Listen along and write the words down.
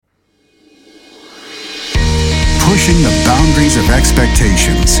Pushing the boundaries of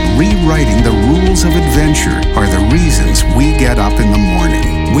expectations, rewriting the rules of adventure are the reasons we get up in the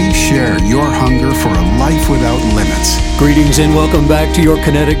morning. We share your hunger for a life without limits. Greetings and welcome back to your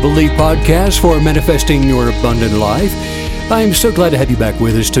Kinetic Belief podcast for manifesting your abundant life. I'm so glad to have you back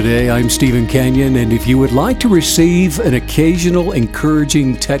with us today. I'm Stephen Canyon, and if you would like to receive an occasional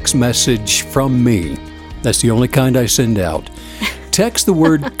encouraging text message from me, that's the only kind I send out. Text the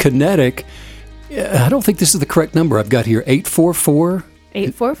word kinetic. I don't think this is the correct number. I've got here 844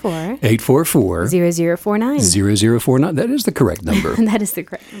 0049. 0049. That is the correct number. That is the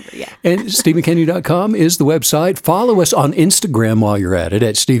correct number, yeah. And StephenCanyon.com is the website. Follow us on Instagram while you're at it,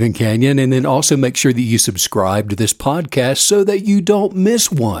 at Stephen Canyon. And then also make sure that you subscribe to this podcast so that you don't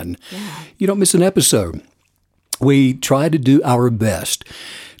miss one. Yeah. You don't miss an episode. We try to do our best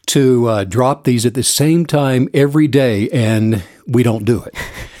to drop these at the same time every day, and we don't do it.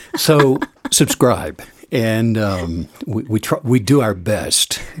 So subscribe. And we do our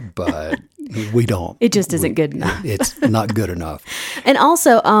best, but we don't. It just isn't good enough. It's not good enough. And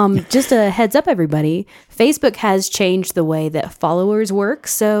also, just a heads up, everybody, Facebook has changed the way that followers work.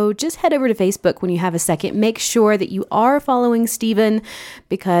 So just head over to Facebook when you have a second. Make sure that you are following Stephen,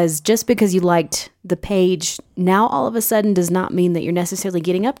 because just because you liked the page, now all of a sudden does not mean that you're necessarily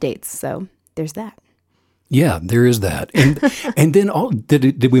getting updates. So there's that. Yeah, there is that. And then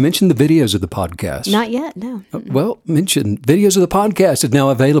did we mention the videos of the podcast? Not yet, no. Well, mention videos of the podcast is now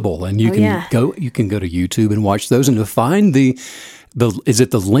available, and you can go to YouTube and watch those, and to find is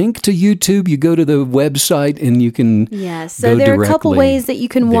it the link to YouTube? You go to the website and you can so there are a couple ways that you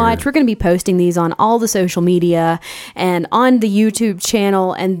can watch. We're going to be posting these on all the social media and on the YouTube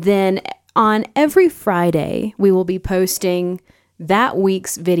channel, and then on every Friday we will be posting that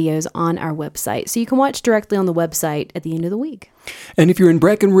week's videos on our website. So you can watch directly on the website at the end of the week. And if you're in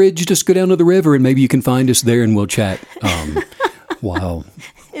Breckenridge, just go down to the river and maybe you can find us there and we'll chat while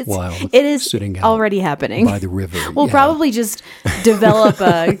it is sitting out already happening by the river. We'll probably just develop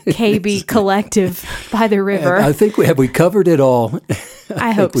a KB collective by the river. I think we covered it all.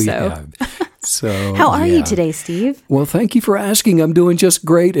 I hope so. Have. So, how are you today, Steve? Well, thank you for asking. I'm doing just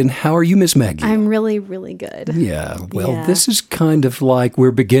great. And how are you, Miss Maggie? I'm really, really good. Yeah. Well, this is kind of like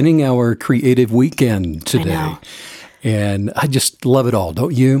we're beginning our creative weekend today. I know. And I just love it all,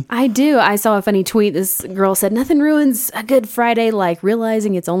 don't you? I do. I saw a funny tweet. This girl said, nothing ruins a good Friday like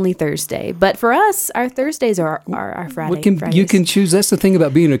realizing it's only Thursday. But for us, our Thursdays are our Fridays. You can choose. That's the thing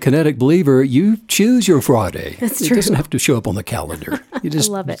about being a kinetic believer. You choose your Friday. That's true. It doesn't have to show up on the calendar. You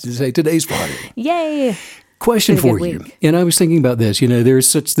just I love it. Say, today's Friday. Yay. Question for you. And I was thinking about this. There's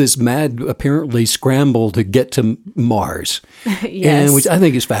such this mad, apparently, scramble to get to Mars. Yes. And which I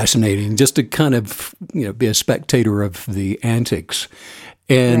think is fascinating, just to kind of, be a spectator of the antics.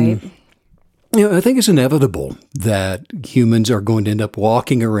 And, I think it's inevitable that humans are going to end up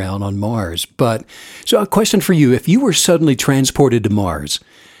walking around on Mars. But, so a question for you. If you were suddenly transported to Mars,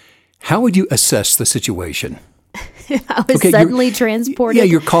 how would you assess the situation? I was suddenly transported. Yeah,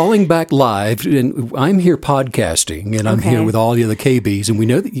 you're calling back live, and I'm here podcasting, and I'm here with all the other KBs, and we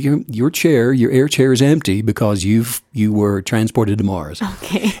know that your air chair is empty because you were transported to Mars.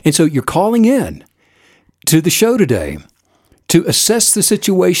 Okay. And so you're calling in to the show today to assess the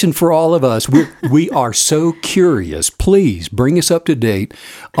situation for all of us. We are so curious. Please bring us up to date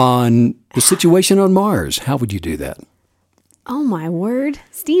on the situation on Mars. How would you do that? Oh, my word.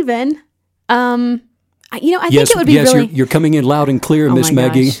 Stephen, I think it would be really... You're coming in loud and clear, Miss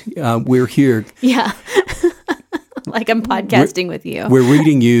Maggie. We're here. Yeah. Like I'm podcasting with you. We're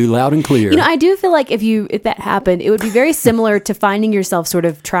reading you loud and clear. I do feel like if that happened, it would be very similar to finding yourself sort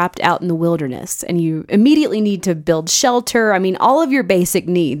of trapped out in the wilderness, and you immediately need to build shelter. I mean, all of your basic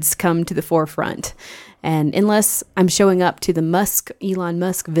needs come to the forefront. And unless I'm showing up to the Elon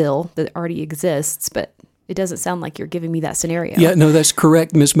Muskville that already exists, but it doesn't sound like you're giving me that scenario. Yeah, no, that's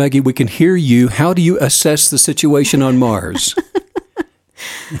correct, Miss Maggie. We can hear you. How do you assess the situation on Mars?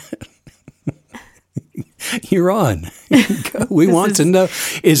 You're on. We want to know,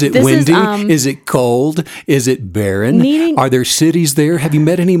 is it windy? Is it cold? Is it barren? Are there cities there? Have you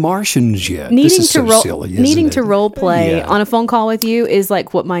met any Martians yet? Needing to role play on a phone call with you is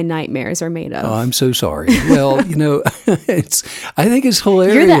like what my nightmares are made of. Oh, I'm so sorry. Well, I think it's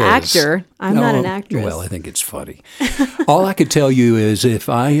hilarious. You're the actor. I'm not an actress. Well, I think it's funny. All I could tell you is if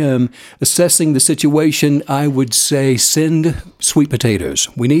I am assessing the situation, I would say send sweet potatoes.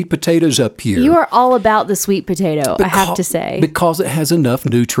 We need potatoes up here. You are all about the sweet potato, I have to say. Because it has enough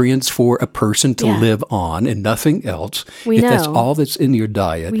nutrients for a person to live on and nothing else. If that's all that's in your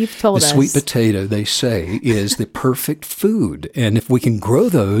diet, told the us. Sweet potato, they say, is the perfect food. And if we can grow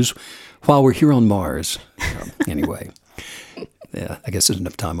those, while we're here on Mars. Anyway. Yeah, I guess there's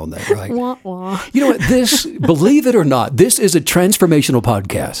enough time on that, right? Wah, wah. You know what? This, believe it or not, this is a transformational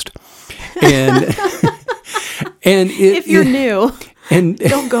podcast. And If you're new,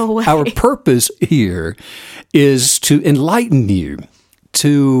 don't go away. Our purpose here is to enlighten you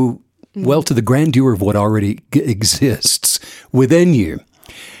to the grandeur of what already exists within you.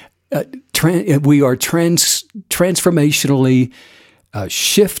 We are transformationally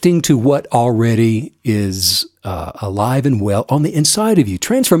shifting to what already is alive and well on the inside of you.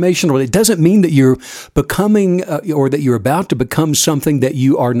 Transformational, it doesn't mean that you're becoming or that you're about to become something that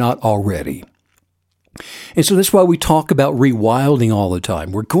you are not already. And so that's why we talk about rewilding all the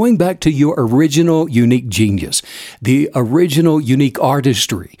time. We're going back to your original unique genius, the original unique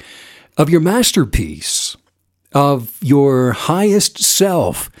artistry of your masterpiece, of your highest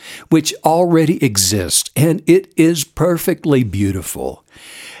self, which already exists, and it is perfectly beautiful.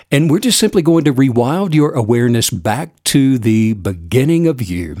 And we're just simply going to rewild your awareness back to the beginning of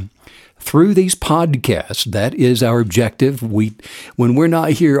you through these podcasts. That is our objective. When we're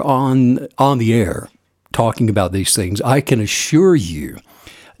not here on the air talking about these things, I can assure you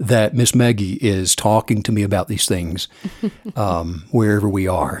that Miss Maggie is talking to me about these things wherever we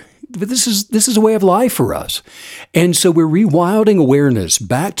are. But this is a way of life for us. And so we're rewilding awareness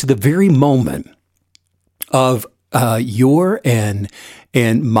back to the very moment of your and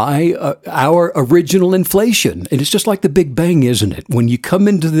our original inflation. And it's just like the Big Bang, isn't it? When you come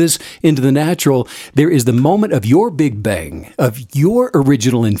into the natural, there is the moment of your Big Bang, of your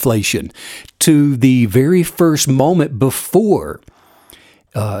original inflation, to the very first moment before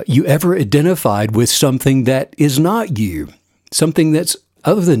you ever identified with something that is not you, something that's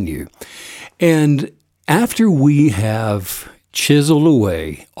other than you. And after we have chiseled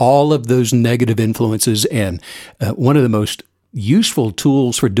away all of those negative influences, and one of the most useful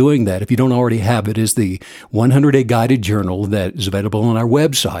tools for doing that, if you don't already have it, is the 100-Day Guided Journal that is available on our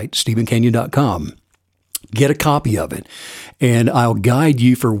website, stephencanyon.com. Get a copy of it, and I'll guide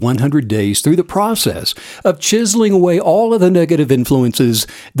you for 100 days through the process of chiseling away all of the negative influences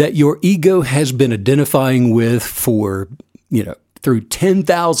that your ego has been identifying with for, through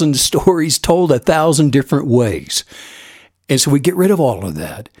 10,000 stories told 1,000 different ways. And so we get rid of all of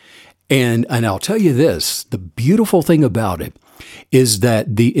that. And I'll tell you this, the beautiful thing about it is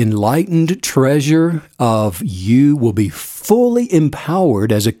that the enlightened treasure of you will be fully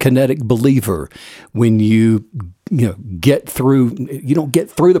empowered as a kinetic believer when you get through, you don't get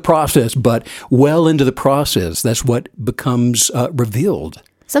through the process, but well into the process. That's what becomes revealed.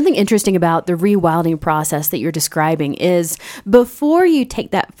 Something interesting about the rewilding process that you're describing is before you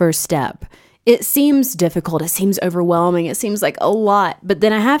take that first step, it seems difficult. It seems overwhelming. It seems like a lot. But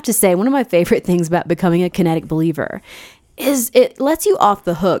then I have to say, one of my favorite things about becoming a kinetic believer is it lets you off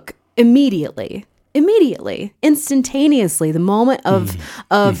the hook immediately, instantaneously. The moment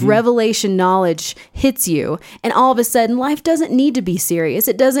of revelation knowledge hits you, and all of a sudden life doesn't need to be serious.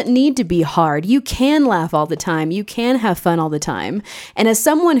 It doesn't need to be hard. You can laugh all the time. You can have fun all the time. And as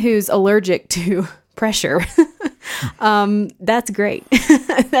someone who's allergic to pressure, that's great.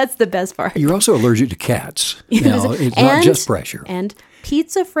 That's the best part. You're also allergic to cats. Now, it's not just pressure. And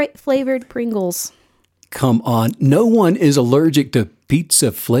pizza flavored Pringles. Come on. No one is allergic to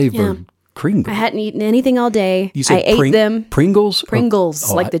pizza flavored Pringles. I hadn't eaten anything all day. You said I ate them. Pringles? Pringles,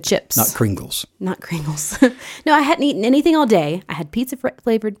 the chips. Not Kringles. Not Kringles. No, I hadn't eaten anything all day. I had pizza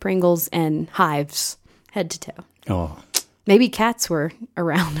flavored Pringles and hives, head to toe. Oh. Maybe cats were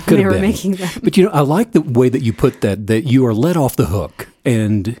around when they were making them. But I like the way that you put that you are let off the hook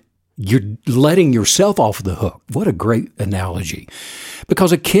and you're letting yourself off the hook. What a great analogy.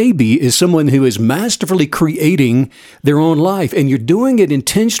 Because a KB is someone who is masterfully creating their own life, and you're doing it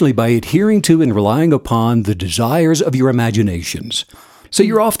intentionally by adhering to and relying upon the desires of your imaginations. So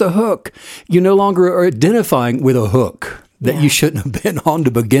you're off the hook. You no longer are identifying with a hook that you shouldn't have been on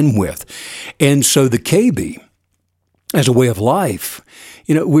to begin with. And so the KB, as a way of life,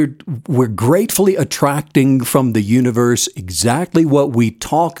 we're gratefully attracting from the universe exactly what we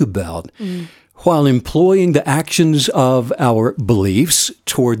talk about while employing the actions of our beliefs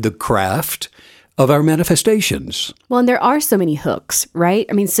toward the craft of our manifestations. Well, and there are so many hooks, right?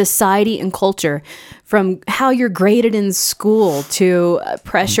 I mean, society and culture, from how you're graded in school to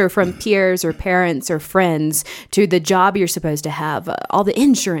pressure from peers or parents or friends to the job you're supposed to have, all the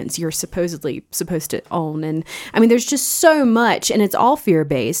insurance you're supposedly supposed to own. And I mean, there's just so much, and it's all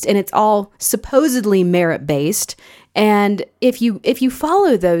fear-based, and it's all supposedly merit-based. And if you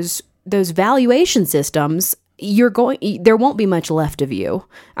follow those valuation systems, there won't be much left of you.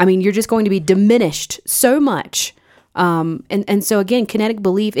 I mean, you're just going to be diminished so much And so again, kinetic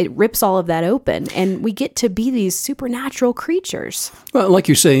belief, it rips all of that open, and we get to be these supernatural creatures. Well, like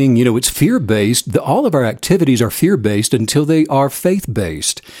you're saying, it's fear-based. All of our activities are fear-based until they are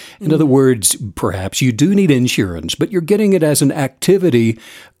faith-based. In other words, perhaps you do need insurance, but you're getting it as an activity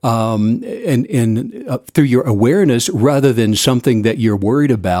through your awareness rather than something that you're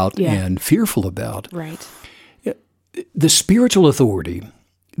worried about and fearful about. Right. The spiritual authority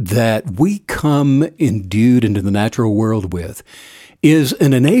that we come endued into the natural world with is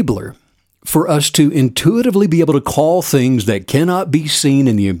an enabler for us to intuitively be able to call things that cannot be seen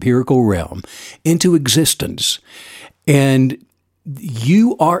in the empirical realm into existence. And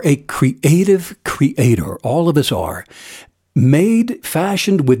you are a creative creator. All of us are.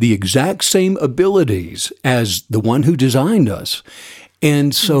 Fashioned with the exact same abilities as the one who designed us.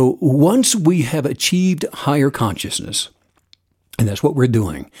 And so once we have achieved higher consciousness, and that's what we're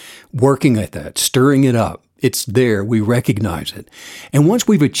doing, working at that, stirring it up. It's there. We recognize it. And once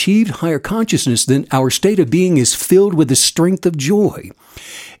we've achieved higher consciousness, then our state of being is filled with the strength of joy.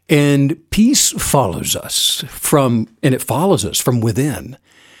 And peace follows us from within.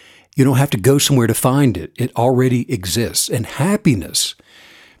 You don't have to go somewhere to find it. It already exists. And happiness,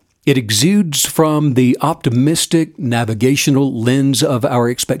 it exudes from the optimistic navigational lens of our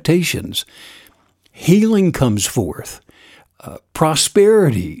expectations. Healing comes forth.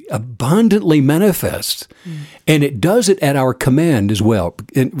 Prosperity abundantly manifests, and it does it at our command as well.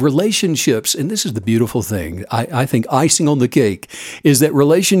 In relationships, and this is the beautiful thing, I think icing on the cake, is that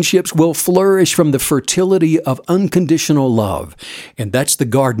relationships will flourish from the fertility of unconditional love. And that's the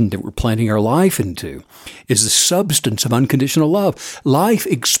garden that we're planting our life into, is the substance of unconditional love. Life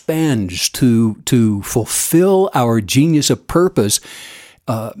expands to fulfill our genius of purpose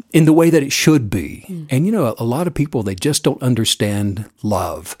in the way that it should be. And, a lot of people, they just don't understand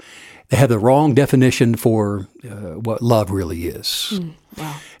love. They have the wrong definition for what love really is.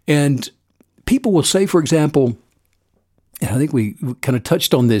 Wow. And people will say, for example, and I think we kind of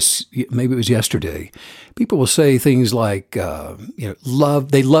touched on this, maybe it was yesterday, people will say things like,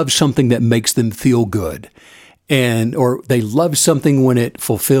 they love something that makes them feel good. Or they love something when it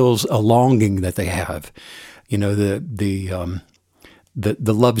fulfills a longing that they have.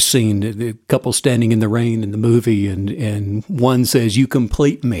 The love scene, the couple standing in the rain in the movie, and one says, "You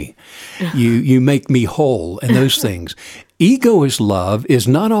complete me, you make me whole," and those things. Egoist love is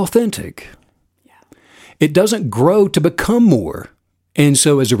not authentic. It doesn't grow to become more, and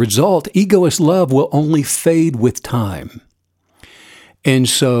so as a result, egoist love will only fade with time. And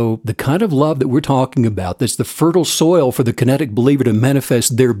so the kind of love that we're talking about, that's the fertile soil for the kinetic believer to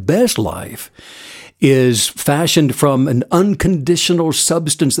manifest their best life, is fashioned from an unconditional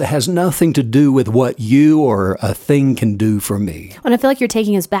substance that has nothing to do with what you or a thing can do for me. And I feel like you're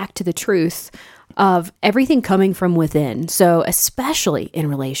taking us back to the truth of everything coming from within. So especially in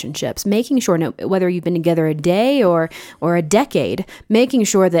relationships, making sure, whether you've been together a day or a decade, making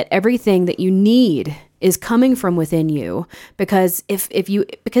sure that everything that you need is coming from within you, because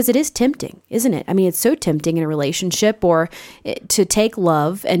because it is tempting, isn't it? I mean, it's so tempting in a relationship to take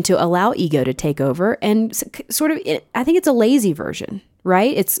love and to allow ego to take over, and sort of, I think it's a lazy version,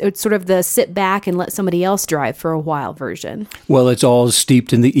 right? It's sort of the sit back and let somebody else drive for a while version. Well, it's all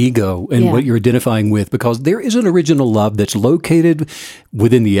steeped in the ego and what you're identifying with, because there is an original love that's located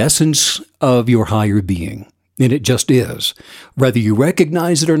within the essence of your higher being. And it just is, whether you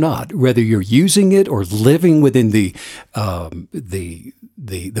recognize it or not, whether you're using it or living within the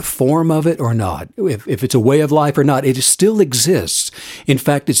form of it or not, if it's a way of life or not, it still exists. In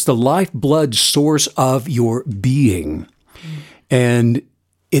fact, it's the lifeblood source of your being. And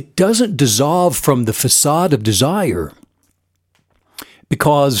it doesn't dissolve from the facade of desire,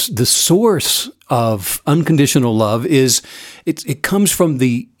 because the source of unconditional love it comes from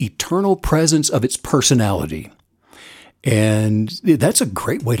the eternal presence of its personality. And that's a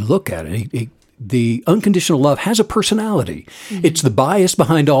great way to look at it. The unconditional love has a personality. Mm-hmm. It's the bias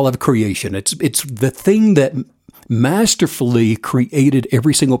behind all of creation. It's the thing that masterfully created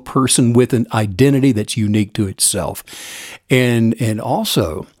every single person with an identity that's unique to itself. And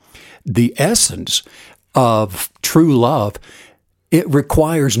also the essence of true love, it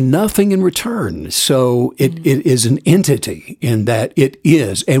requires nothing in return. So it is an entity in that it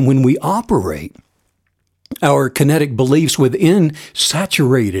is. And when we operate, our kinetic beliefs within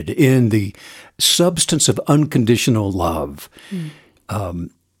saturated in the substance of unconditional love,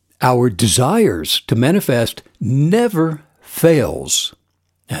 our desires to manifest never fails.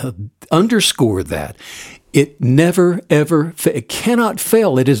 Underscore that. It never, ever, it cannot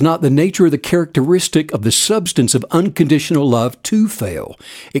fail. It is not the nature or the characteristic of the substance of unconditional love to fail.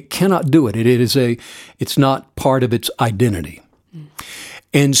 It cannot do it. It's not part of its identity.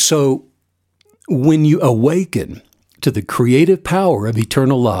 And so when you awaken to the creative power of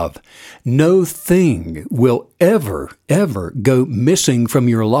eternal love, no thing will ever, ever go missing from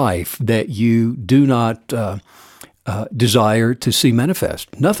your life that you do not desire to see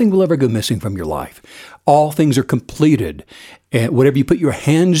manifest. Nothing will ever go missing from your life. All things are completed, and whatever you put your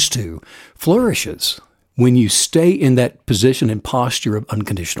hands to flourishes when you stay in that position and posture of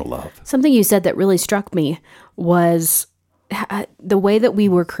unconditional love. Something you said that really struck me was the way that we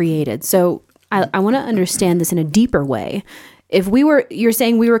were created. So I want to understand this in a deeper way. You're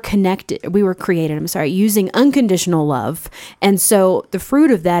saying we were created, using unconditional love. And so the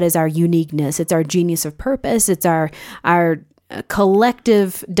fruit of that is our uniqueness. It's our genius of purpose. It's our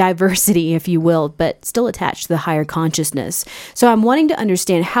collective diversity, if you will, but still attached to the higher consciousness. So I'm wanting to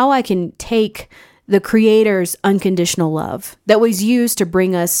understand how I can take the Creator's unconditional love that was used to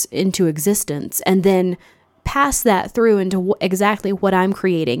bring us into existence and then pass that through into exactly what I'm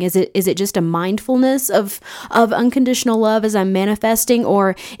creating. Is it just a mindfulness of unconditional love as I'm manifesting,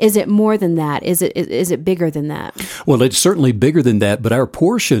 or is it more than that? Is it bigger than that? Well, it's certainly bigger than that, but our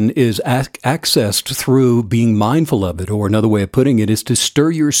portion is accessed through being mindful of it, or another way of putting it is to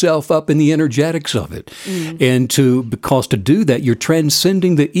stir yourself up in the energetics of it. And because to do that, you're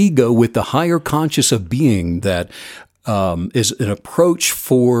transcending the ego with the higher conscious of being that is an approach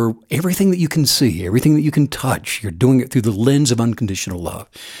for everything that you can see, everything that you can touch. You're doing it through the lens of unconditional love.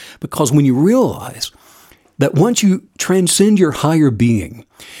 Because when you realize that once you transcend your higher being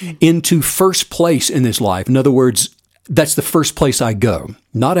into first place in this life, in other words, that's the first place I go,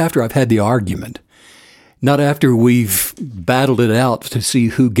 not after I've had the argument, not after we've battled it out to see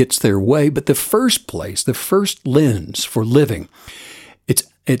who gets their way, but the first place, the first lens for living.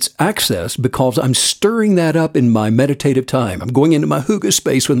 It's access because I'm stirring that up in my meditative time. I'm going into my hygge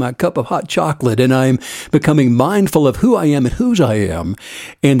space with my cup of hot chocolate, and I'm becoming mindful of who I am and whose I am,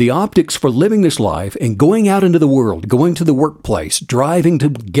 and the optics for living this life and going out into the world, going to the workplace, driving to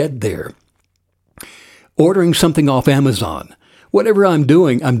get there, ordering something off Amazon. Whatever I'm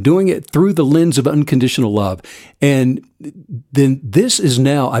doing it through the lens of unconditional love. And then this is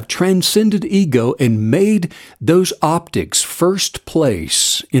now, I've transcended ego and made those optics first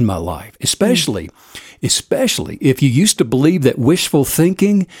place in my life, especially if you used to believe that wishful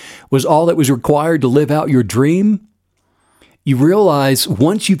thinking was all that was required to live out your dream. You realize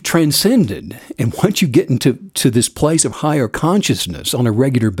once you've transcended and once you get into this place of higher consciousness on a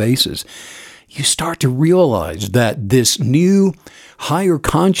regular basis, you start to realize that this new higher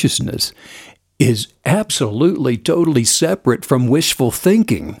consciousness is absolutely, totally separate from wishful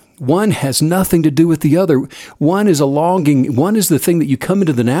thinking. One has nothing to do with the other. One is a longing. One is the thing that you come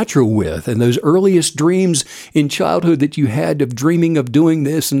into the natural with. And those earliest dreams in childhood that you had of dreaming of doing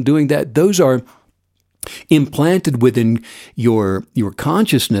this and doing that, those are implanted within your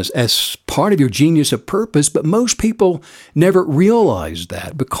consciousness as part of your genius of purpose, but most people never realize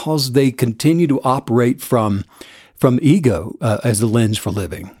that because they continue to operate from ego as the lens for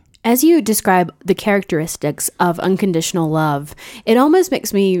living. As you describe the characteristics of unconditional love, it almost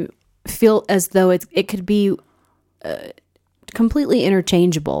makes me feel as though it could be completely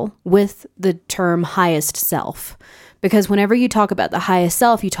interchangeable with the term highest self. Because whenever you talk about the highest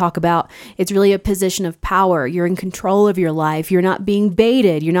self, you talk about it's really a position of power. You're in control of your life. You're not being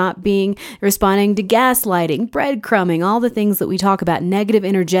baited. You're not responding to gaslighting, breadcrumbing, all the things that we talk about, negative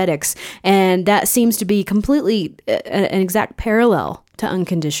energetics. And that seems to be completely an exact parallel to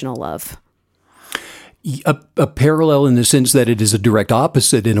unconditional love. A parallel in the sense that it is a direct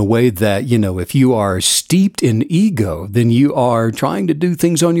opposite in a way that, if you are steeped in ego, then you are trying to do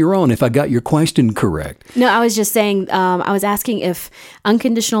things on your own, if I got your question correct. No, I was just saying, I was asking if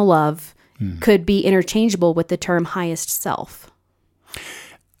unconditional love could be interchangeable with the term highest self.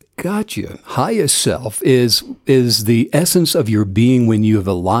 Gotcha. Highest self is the essence of your being when you have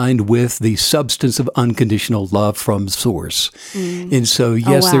aligned with the substance of unconditional love from source. And so,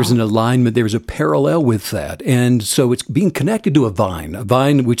 yes, there's an alignment. There's a parallel with that. And so it's being connected to a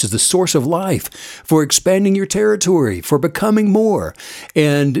vine which is the source of life for expanding your territory, for becoming more.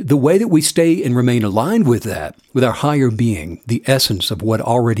 And the way that we stay and remain aligned with that, with our higher being, the essence of what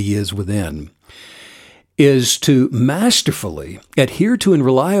already is within, is to masterfully adhere to and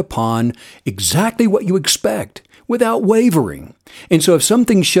rely upon exactly what you expect without wavering. And so if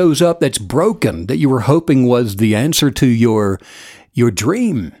something shows up that's broken, that you were hoping was the answer to your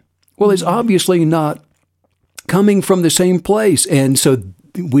dream, well, it's obviously not coming from the same place. And so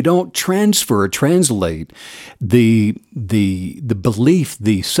translate the belief,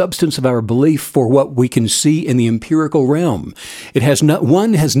 the substance of our belief for what we can see in the empirical realm.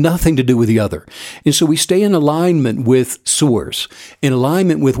 One has nothing to do with the other. And so we stay in alignment with source, in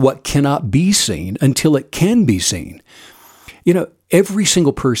alignment with what cannot be seen until it can be seen. Every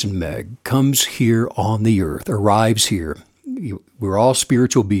single person, Meg, comes here on the earth, arrives here. We're all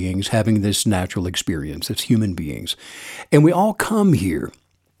spiritual beings having this natural experience as human beings. And we all come here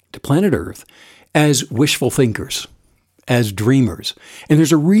to planet Earth as wishful thinkers, as dreamers. And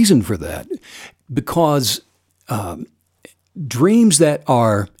there's a reason for that, because dreams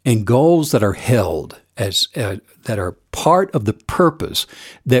and goals that are held as that are part of the purpose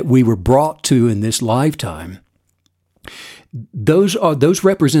that we were brought to in this lifetime, those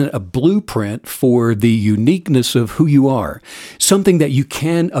represent a blueprint for the uniqueness of who you are, something that you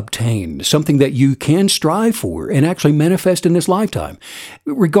can obtain, something that you can strive for and actually manifest in this lifetime,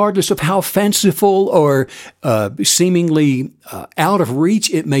 regardless of how fanciful or seemingly out of reach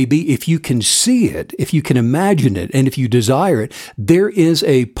it may be. If you can see it, if you can imagine it, and if you desire it, there is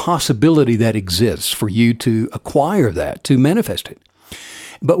a possibility that exists for you to acquire that, to manifest it.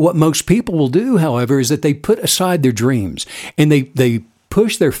 But what most people will do, however, is that they put aside their dreams and they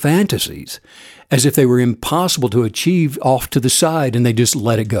push their fantasies as if they were impossible to achieve off to the side, and they just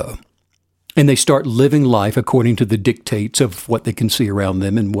let it go. And they start living life according to the dictates of what they can see around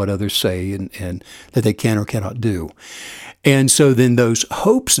them and what others say and that they can or cannot do. And so then those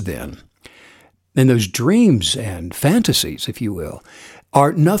hopes and those dreams and fantasies, if you will,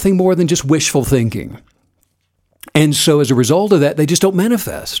 are nothing more than just wishful thinking. And so as a result of that, they just don't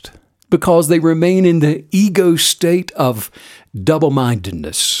manifest because they remain in the ego state of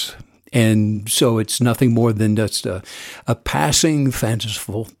double-mindedness. And so it's nothing more than just a passing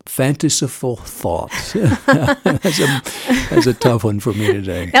fanciful thought. That's a tough one for me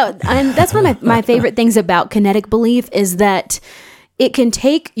today. And that's one of my favorite things about kinetic belief is that it can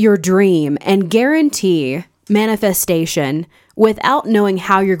take your dream and guarantee manifestation without knowing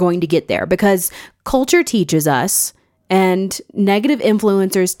how you're going to get there, because culture teaches us and negative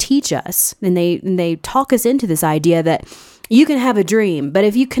influencers teach us, and they talk us into this idea that you can have a dream, but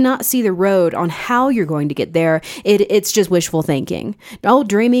if you cannot see the road on how you're going to get there, it's just wishful thinking. Oh,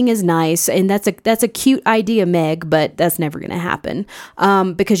 dreaming is nice, and that's a cute idea, Meg, but that's never going to happen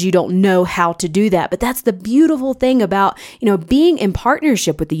because you don't know how to do that. But that's the beautiful thing about being in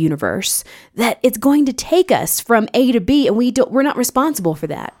partnership with the universe, that it's going to take us from A to B, and we're not responsible for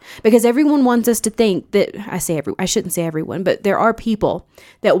that, because everyone wants us to think that I shouldn't say everyone, but there are people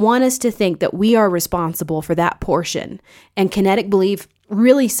that want us to think that we are responsible for that portion. And kinetic belief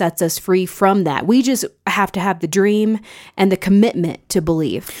really sets us free from that. We just have to have the dream and the commitment to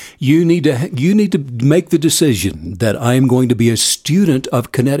believe. You need to make the decision that I am going to be a student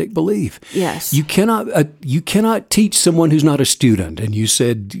of kinetic belief. Yes. You cannot teach someone who's not a student. And you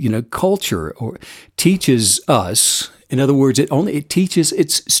said, culture teaches us. In other words, it teaches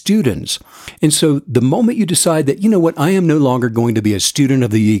its students. And so the moment you decide that, I am no longer going to be a student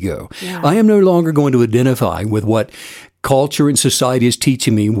of the ego. Yeah. I am no longer going to identify with what culture and society is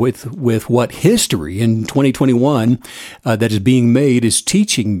teaching me, with what history in 2021 that is being made is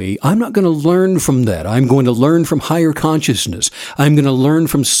teaching me. I'm not going to learn from that. I'm going to learn from higher consciousness. I'm going to learn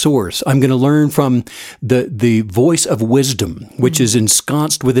from source. I'm going to learn from the voice of wisdom, which is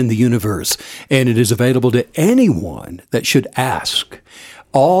ensconced within the universe, and it is available to anyone that should ask.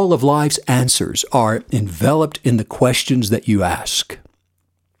 All of life's answers are enveloped in the questions that you ask.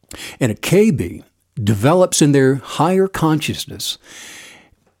 And a KB develops in their higher consciousness,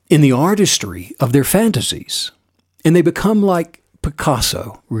 in the artistry of their fantasies. And they become like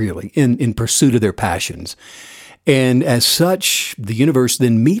Picasso, really, in pursuit of their passions. And as such, the universe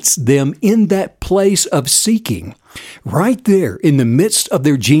then meets them in that place of seeking, right there in the midst of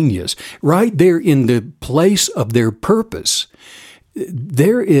their genius, right there in the place of their purpose.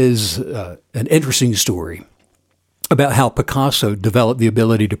 There is an interesting story about how Picasso developed the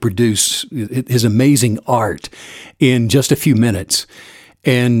ability to produce his amazing art in just a few minutes.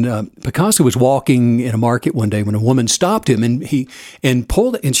 And Picasso was walking in a market one day when a woman stopped him, and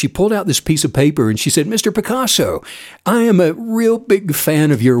she pulled out this piece of paper, and she said, "Mr. Picasso, I am a real big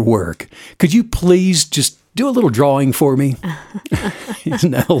fan of your work. Could you please just do a little drawing for me?"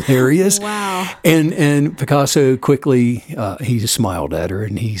 Isn't that hilarious? Wow. And Picasso quickly, he just smiled at her,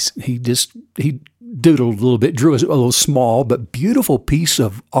 and he doodled a little bit, drew a little small but beautiful piece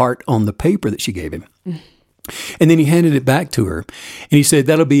of art on the paper that she gave him. And then he handed it back to her, and he said,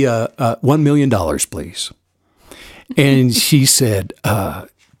 "That'll be $1 million, please." And she said,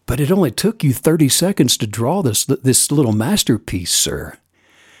 "But it only took you 30 seconds to draw this little masterpiece, sir."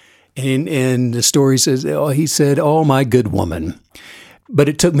 And the story says, he said, "Oh, my good woman. But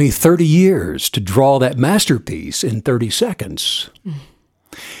it took me 30 years to draw that masterpiece in 30 seconds."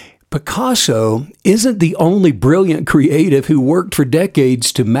 Picasso isn't the only brilliant creative who worked for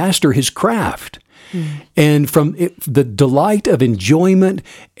decades to master his craft. And from the delight of enjoyment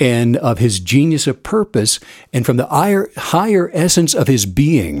and of his genius of purpose, and from the higher essence of his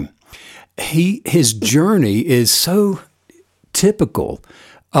being, his journey is so typical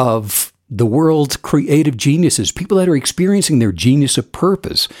of the world's creative geniuses, people that are experiencing their genius of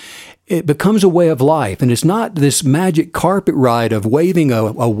purpose. It becomes a way of life, and it's not this magic carpet ride of waving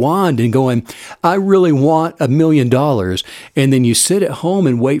a wand and going, "I really want $1 million," and then you sit at home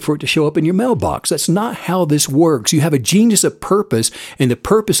and wait for it to show up in your mailbox. That's not how this works. You have a genius of purpose, and the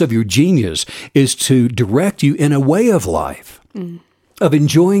purpose of your genius is to direct you in a way of life. Of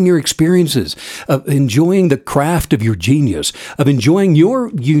enjoying your experiences, of enjoying the craft of your genius, of enjoying your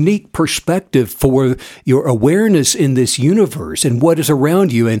unique perspective for your awareness in this universe and what is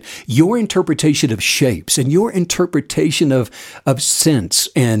around you, and your interpretation of shapes, and your interpretation of scents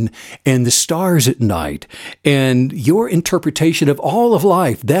and the stars at night, and your interpretation of all of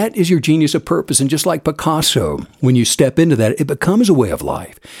life. That is your genius of purpose. And just like Picasso, when you step into that, it becomes a way of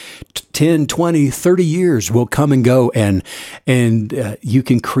life. 10, 20, 30 years will come and go, and you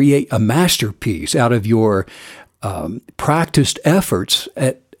can create a masterpiece out of your practiced efforts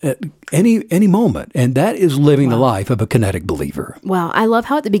at any moment. And that is living the life of a kinetic believer. Wow. I love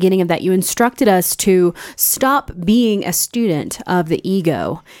how at the beginning of that, you instructed us to stop being a student of the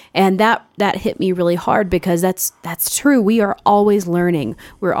ego. And that hit me really hard, because that's true. We are always learning.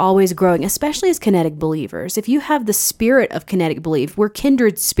 We're always growing, especially as kinetic believers. If you have the spirit of kinetic belief, we're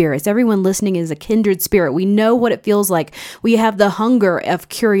kindred spirits. Everyone listening is a kindred spirit. We know what it feels like. We have the hunger of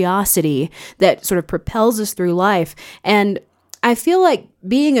curiosity that sort of propels us through life. And I feel like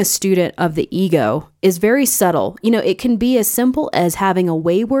being a student of the ego is very subtle. It can be as simple as having a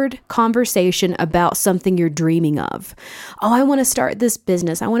wayward conversation about something you're dreaming of. "Oh, I want to start this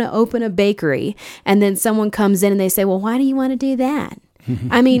business. I want to open a bakery." And then someone comes in and they say, "Well, why do you want to do that?"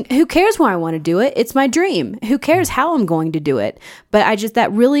 I mean, who cares why I want to do it? It's my dream. Who cares how I'm going to do it? But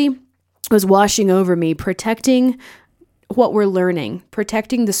that really was washing over me, protecting what we're learning,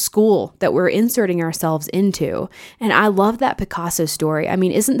 protecting the school that we're inserting ourselves into. And I love that Picasso story. I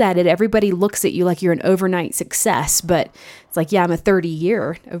mean, isn't that it? Everybody looks at you like you're an overnight success, but it's like, yeah, I'm a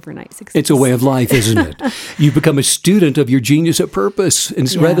 30-year overnight success. It's a way of life, isn't it? You become a student of your genius of purpose.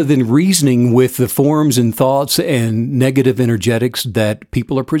 And rather than reasoning with the forms and thoughts and negative energetics that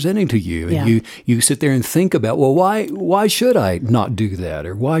people are presenting to you, and you sit there and think about, well, why should I not do that?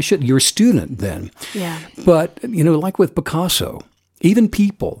 Or why should you're a student then? Yeah. But, like with Picasso, even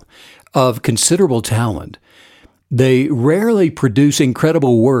people of considerable talent, they rarely produce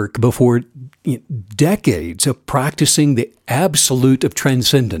incredible work before decades of practicing the absolute of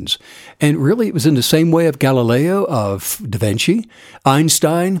transcendence. And really, it was in the same way of Galileo, of Da Vinci,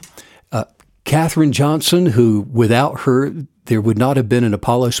 Einstein, Katherine Johnson, who without her, there would not have been an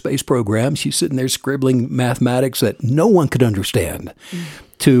Apollo space program. She's sitting there scribbling mathematics that no one could understand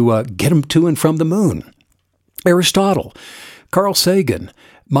to get them to and from the moon. Aristotle, Carl Sagan,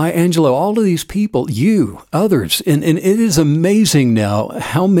 Maya Angelou, all of these people, others, and it is amazing now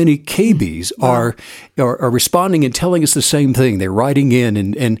how many KBs are responding and telling us the same thing. They're writing in,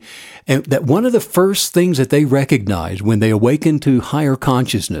 and that one of the first things that they recognize when they awaken to higher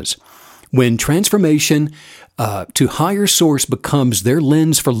consciousness, when transformation to higher source becomes their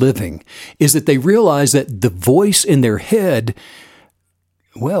lens for living, is that they realize that the voice in their head,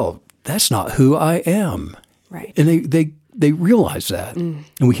 well, that's not who I am. Right. And they realize that, and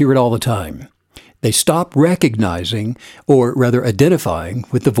we hear it all the time. They stop recognizing, or rather identifying,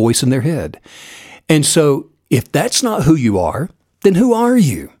 with the voice in their head. And so if that's not who you are, then who are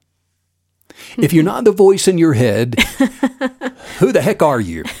you? If you're not the voice in your head, who the heck are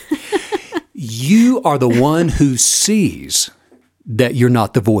you? You are the one who sees that you're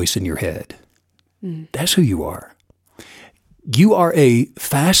not the voice in your head. That's who you are. You are a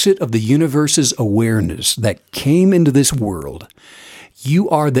facet of the universe's awareness that came into this world. You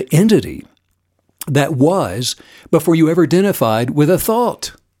are the entity that was before you ever identified with a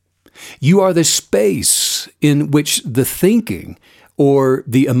thought. You are the space in which the thinking or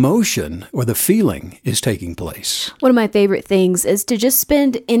the emotion or the feeling is taking place. One of my favorite things is to just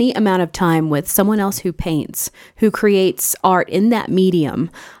spend any amount of time with someone else who paints, who creates art in that medium,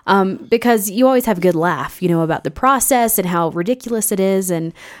 because you always have a good laugh, about the process and how ridiculous it is.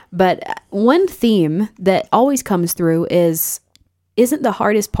 But one theme that always comes through isn't the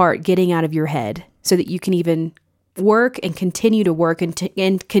hardest part getting out of your head so that you can even work and continue to work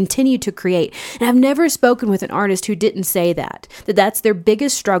and continue to create. And I've never spoken with an artist who didn't say that that's their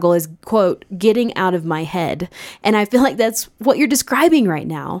biggest struggle is, quote, getting out of my head. And I feel like that's what you're describing right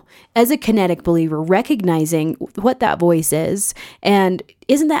now as a kinetic believer, recognizing what that voice is. And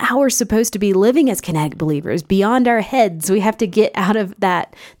isn't that how we're supposed to be living as kinetic believers? Beyond our heads, we have to get out of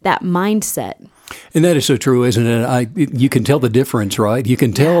that mindset. And that is so true, isn't it? You can tell the difference, right? You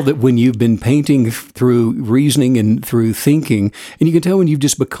can tell that when you've been painting through reasoning and through thinking, and you can tell when you've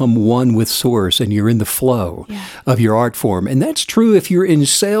just become one with Source and you're in the flow of your art form. And that's true if you're in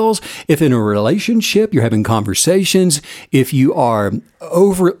sales, if in a relationship, you're having conversations, if you are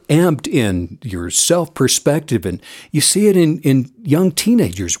overamped in your self-perspective. And you see it in young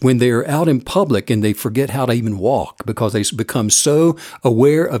teenagers when they're out in public and they forget how to even walk because they become so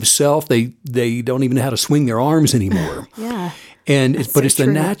aware of self, they don't even know how to swing their arms anymore. And it's the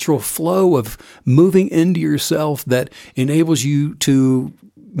natural flow of moving into yourself that enables you to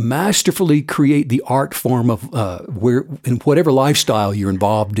masterfully create the art form of in whatever lifestyle you're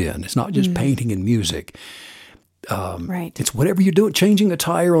involved in. It's not just painting and music. Right. It's whatever you're doing, changing a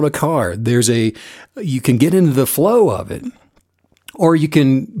tire on a car. You can get into the flow of it, or you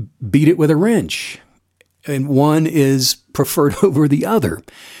can beat it with a wrench, and one is preferred over the other.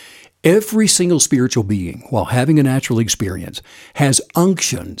 Every single spiritual being, while having a natural experience, has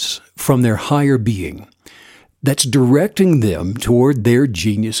unctions from their higher being that's directing them toward their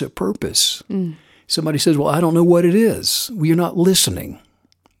genius of purpose. Somebody says, well, I don't know what it is. Well, you're not listening.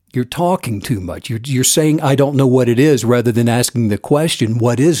 You're talking too much. You're saying, I don't know what it is, rather than asking the question,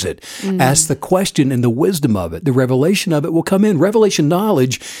 what is it? Ask the question and the wisdom of it. The revelation of it will come in. Revelation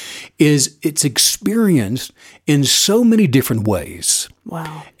knowledge it's experienced in so many different ways.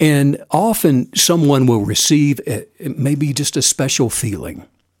 Wow. And often someone will receive maybe just a special feeling.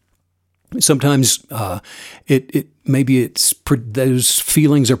 Sometimes those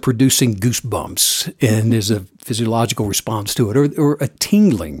feelings are producing goosebumps, and there's a physiological response to it, or a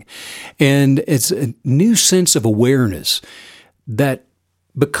tingling, and it's a new sense of awareness that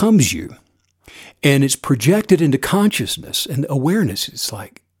becomes you, and it's projected into consciousness. And awareness is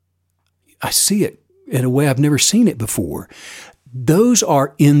like, I see it in a way I've never seen it before. Those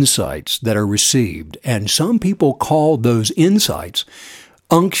are insights that are received, and some people call those insights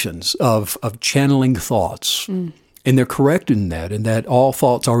unctions of channeling thoughts. And they're correct in that all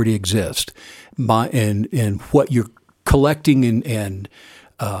thoughts already exist. And what you're collecting and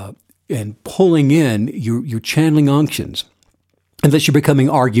pulling in, you're channeling unctions. Unless you're becoming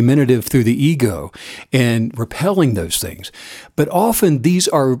argumentative through the ego and repelling those things. But often these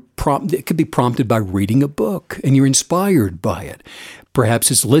it could be prompted by reading a book and you're inspired by it.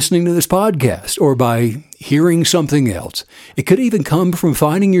 Perhaps it's listening to this podcast or by hearing something else. It could even come from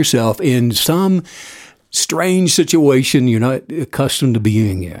finding yourself in some strange situation you're not accustomed to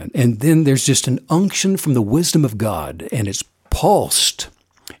being in. And then there's just an unction from the wisdom of God, and it's pulsed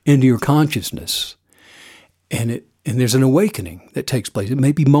into your consciousness. And there's an awakening that takes place. It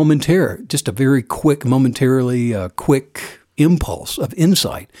may be momentary, just a very quick, quick impulse of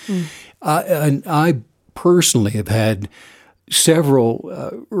insight. And I personally have had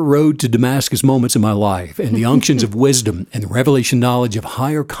several road to Damascus moments in my life, and the unctions of wisdom and the revelation knowledge of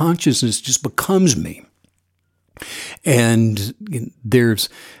higher consciousness just becomes me. And there's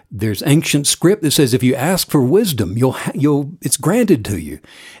ancient script that says if you ask for wisdom, it's granted to you.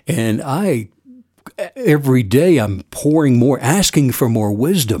 And every day I'm pouring more, asking for more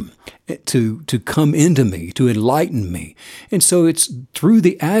wisdom to come into me, to enlighten me. And so it's through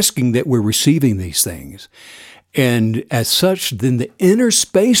the asking that we're receiving these things. And as such, then the inner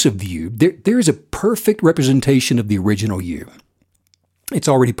space of you, there is a perfect representation of the original you. It's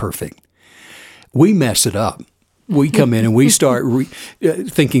already perfect. We mess it up. We come in and we start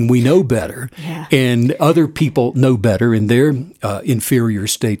thinking we know better, and other people know better in their inferior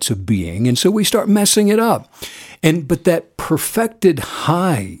states of being, and so we start messing it up. But that perfected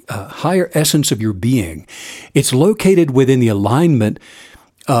higher essence of your being, it's located within the alignment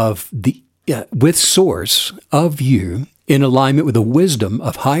of with Source of you, in alignment with the wisdom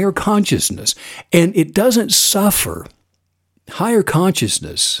of higher consciousness, and it doesn't suffer. Higher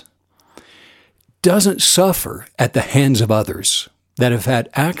consciousness doesn't suffer at the hands of others that have had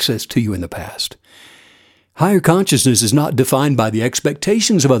access to you in the past. Higher consciousness is not defined by the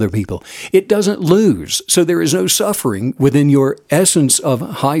expectations of other people. It doesn't lose. So there is no suffering within your essence of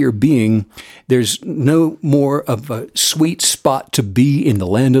higher being. There's no more of a sweet spot to be in the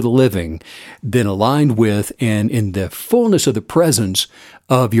land of the living than aligned with and in the fullness of the presence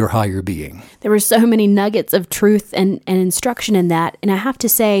of your higher being. There were so many nuggets of truth and instruction in that. And I have to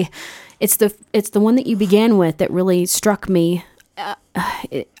say, it's the one that you began with that really struck me.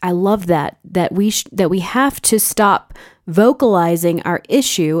 I love that we have to stop vocalizing our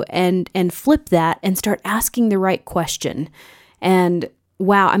issue and flip that and start asking the right question. And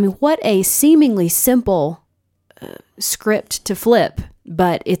wow, I mean, what a seemingly simple script to flip,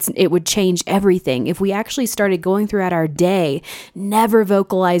 but it would change everything if we actually started going throughout our day, never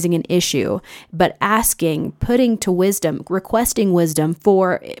vocalizing an issue, but asking, putting to wisdom, requesting wisdom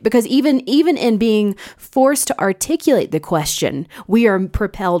because even in being forced to articulate the question, we are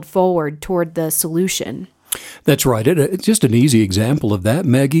propelled forward toward the solution. That's right. Just an easy example of that,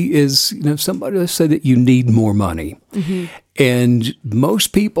 Maggie, is somebody will say that you need more money. Mm-hmm. And most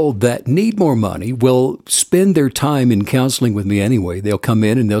people that need more money will spend their time in counseling with me anyway. They'll come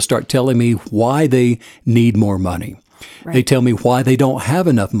in and they'll start telling me why they need more money. Right. They tell me why they don't have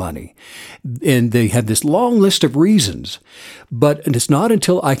enough money. And they have this long list of reasons. But it's not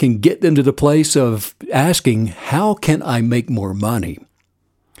until I can get them to the place of asking, how can I make more money,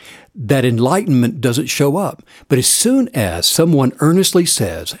 that enlightenment doesn't show up. But as soon as someone earnestly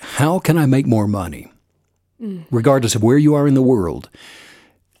says, how can I make more money, regardless of where you are in the world,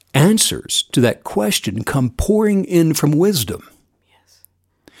 answers to that question come pouring in from wisdom. Yes.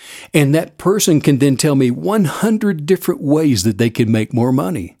 And that person can then tell me 100 different ways that they can make more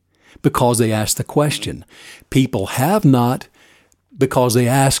money because they asked the question. People have not because they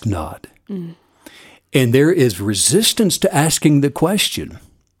ask not. And there is resistance to asking the question.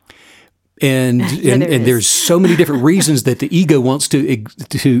 And there's so many different reasons that the ego wants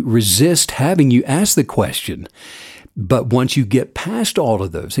to resist having you ask the question. But once you get past all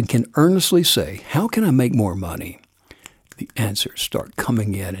of those and can earnestly say, how can I make more money? The answers start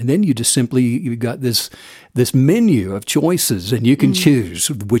coming in. And then you've got this menu of choices, and you can choose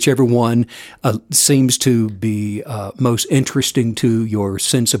whichever one seems to be most interesting to your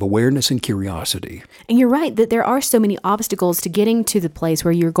sense of awareness and curiosity. And you're right that there are so many obstacles to getting to the place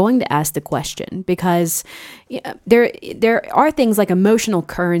where you're going to ask the question, because there are things like emotional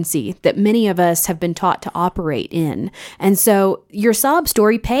currency that many of us have been taught to operate in. And so your sob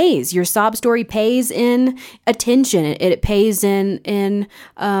story pays. Your sob story pays in attention. It pays in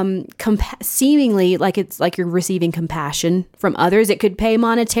seemingly like you're receiving compassion from others. It could pay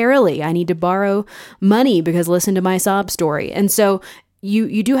monetarily. I need to borrow money because listen to my sob story. And so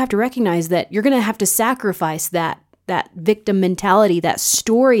you do have to recognize that you're going to have to sacrifice that victim mentality, that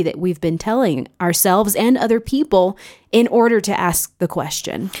story that we've been telling ourselves and other people in order to ask the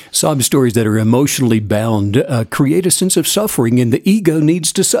question. Sob stories that are emotionally bound create a sense of suffering, and the ego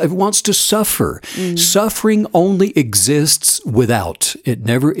wants to suffer. Suffering only exists without. It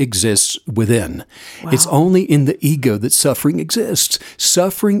never exists within. Wow. It's only in the ego that suffering exists.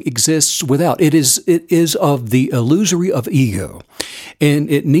 Suffering exists without. It is of the illusory of ego,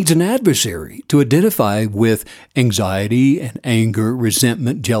 and it needs an adversary to identify with anxiety and anger,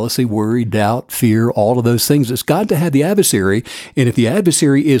 resentment, jealousy, worry, doubt, fear, all of those things. It's got to have the adversary. And if the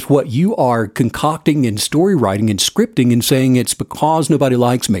adversary is what you are concocting and story writing and scripting and saying it's because nobody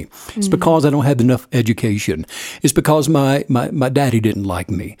likes me, it's because I don't have enough education, it's because my daddy didn't like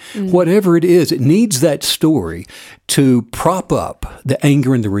me, whatever it is, it needs that story to prop up the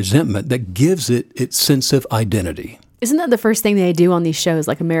anger and the resentment that gives it its sense of identity. Isn't that the first thing they do on these shows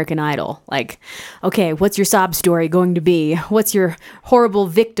like American Idol? Like, okay, what's your sob story going to be? What's your horrible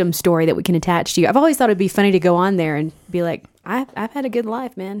victim story that we can attach to you? I've always thought it'd be funny to go on there and be like, I've had a good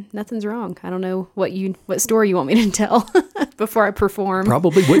life, man. Nothing's wrong. I don't know what story you want me to tell before I perform.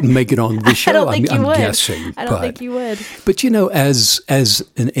 Probably wouldn't make it on the show. I don't think you would. Guessing. I don't think you would. But as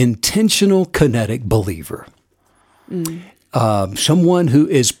an intentional kinetic believer, someone who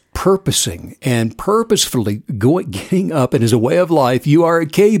is purposing and purposefully getting up, and as a way of life, you are a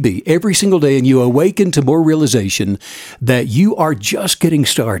KB every single day, and you awaken to more realization that you are just getting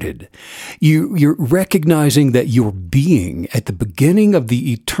started. You're recognizing that your being at the beginning of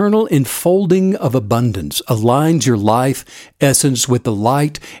the eternal enfolding of abundance aligns your life essence with the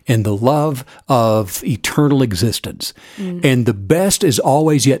light and the love of eternal existence. And the best is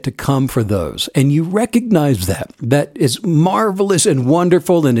always yet to come for those. And you recognize that is marvelous and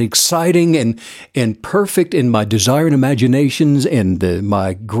wonderful and exciting and perfect in my desire and imaginations and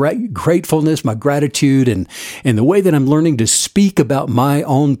my gratefulness, my gratitude, and the way that I'm learning to speak about my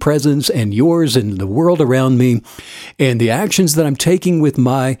own presence and yours and the world around me, and the actions that I'm taking with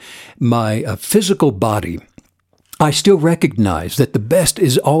my physical body. I still recognize that the best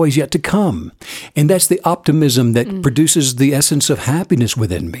is always yet to come. And that's the optimism that produces the essence of happiness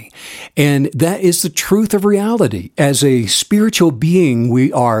within me. And that is the truth of reality. As a spiritual being,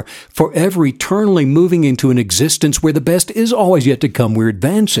 we are forever eternally moving into an existence where the best is always yet to come. We're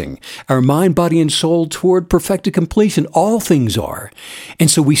advancing our mind, body, and soul toward perfected completion. All things are.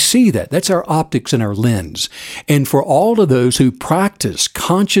 And so we see that. That's our optics and our lens. And for all of those who practice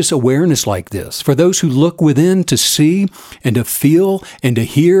conscious awareness like this, for those who look within to see and to feel and to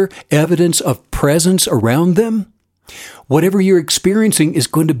hear evidence of presence around them, whatever you're experiencing is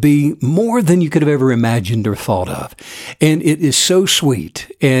going to be more than you could have ever imagined or thought of. And it is so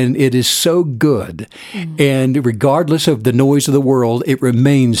sweet and it is so good. And regardless of the noise of the world, it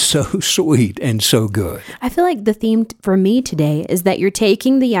remains so sweet and so good. I feel like the theme for me today is that you're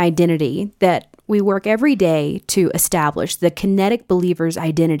taking the identity that we work every day to establish, the kinetic believer's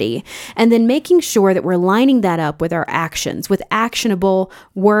identity, and then making sure that we're lining that up with our actions, with actionable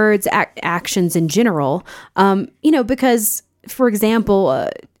words, actions in general. Because, for example,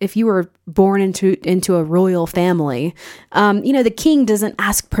 if you were born into a royal family, the king doesn't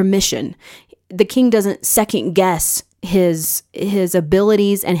ask permission. The king doesn't second guess his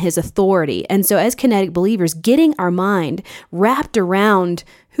abilities and his authority. And so as kinetic believers, getting our mind wrapped around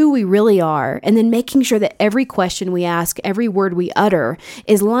who we really are, and then making sure that every question we ask, every word we utter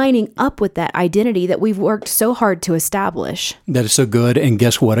is lining up with that identity that we've worked so hard to establish. That is so good. And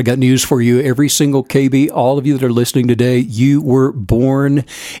guess what? I got news for you. Every single KB, all of you that are listening today, you were born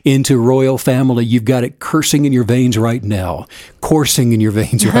into royal family. You've got it coursing in your veins right now. Coursing in your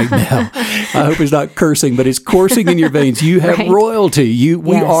veins right now. I hope it's not cursing, but it's coursing in your veins. You have royalty.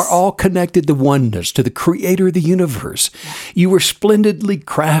 We are all connected to oneness, to the creator of the universe. You were splendidly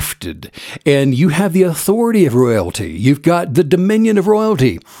crafted, and you have the authority of royalty. You've got the dominion of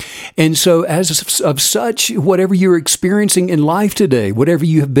royalty. And so as of such, whatever you're experiencing in life today, whatever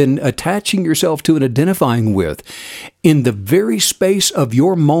you have been attaching yourself to and identifying with, in the very space of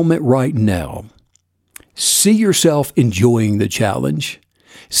your moment right now, see yourself enjoying the challenge.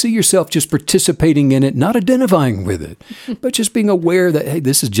 See yourself just participating in it, not identifying with it, but just being aware that, hey,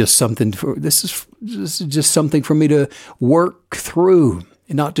 this is just something this is just something for me to work through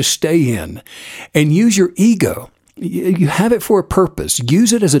and not to stay in. And use your ego. You have it for a purpose.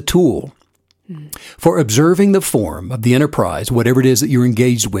 Use it as a tool for observing the form of the enterprise, whatever it is that you're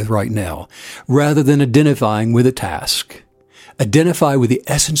engaged with right now, rather than identifying with a task. Identify with the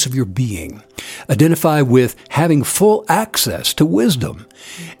essence of your being. Identify with having full access to wisdom.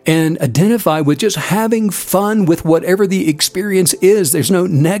 And identify with just having fun with whatever the experience is. There's no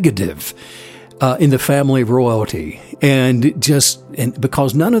negative in the family of royalty. And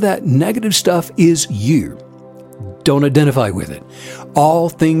because none of that negative stuff is you. Don't identify with it. All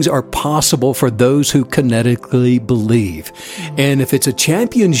things are possible for those who kinetically believe. And if it's a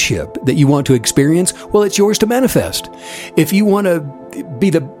championship that you want to experience, well, it's yours to manifest. If you want to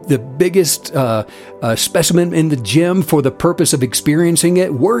be the biggest specimen in the gym for the purpose of experiencing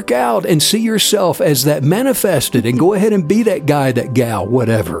it, work out and see yourself as that manifested and go ahead and be that guy, that gal,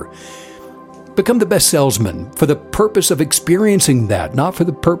 whatever. Become the best salesman for the purpose of experiencing that, not for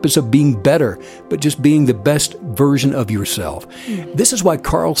the purpose of being better, but just being the best version of yourself. This is why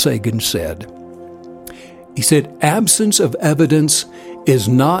Carl Sagan said, absence of evidence is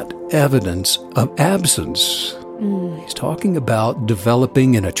not evidence of absence. He's talking about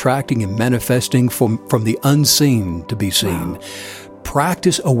developing and attracting and manifesting from the unseen to be seen. Wow.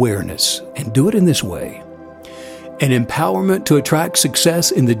 Practice awareness and do it in this way. An empowerment to attract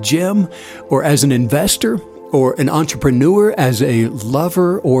success in the gym or as an investor or an entrepreneur, as a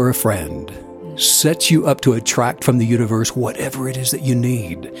lover or a friend, sets you up to attract from the universe whatever it is that you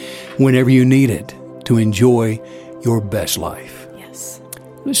need, whenever you need it, to enjoy your best life. Yes.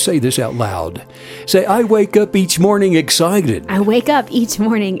 Let's say this out loud. Say, I wake up each morning excited. I wake up each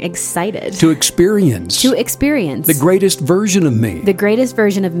morning excited. To experience. The greatest version of me. The greatest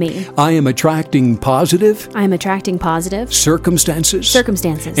version of me. I am attracting positive.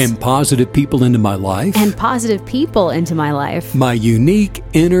 Circumstances. And positive people into my life. My unique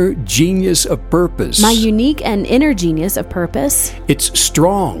inner genius of purpose. It's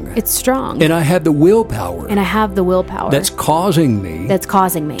strong. And I have the willpower. That's causing me.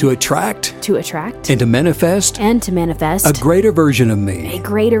 causing me to attract and to manifest a greater version of me. A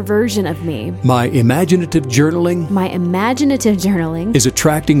greater version of me. My imaginative journaling is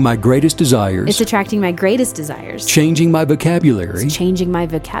attracting my greatest desires. It's attracting my greatest desires. Changing my vocabulary.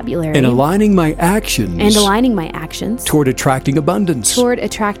 And aligning my actions. Toward attracting abundance.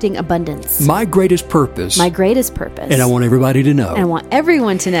 My greatest purpose. And I want everybody to know.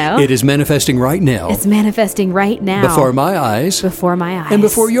 It is manifesting right now. It's manifesting right now. Before my eyes. And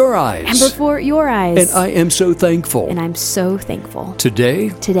before your eyes. And I am so thankful.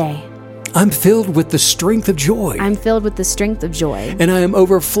 Today, I'm filled with the strength of joy. And I am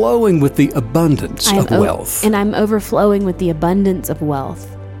overflowing with the abundance of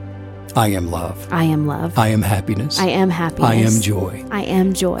wealth. I am love. I am happiness. I am joy.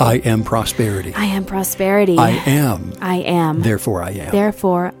 I am prosperity. I am. Therefore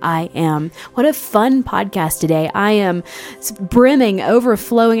I am. What a fun podcast today. I am brimming,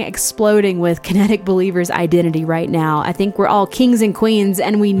 overflowing, exploding with kinetic believers' identity right now. I think we're all kings and queens,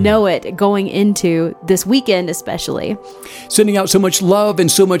 and we know it going into this weekend especially. Sending out so much love and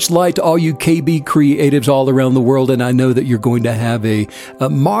so much light to all you KB creatives all around the world, and I know that you're going to have a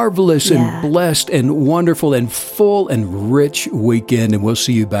marvelous and blessed and wonderful and full and rich weekend, and we'll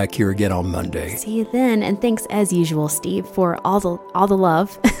see you back here again on Monday. See you then, and thanks as usual, Steve, for all the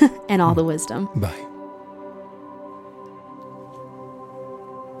love and all the wisdom. Bye.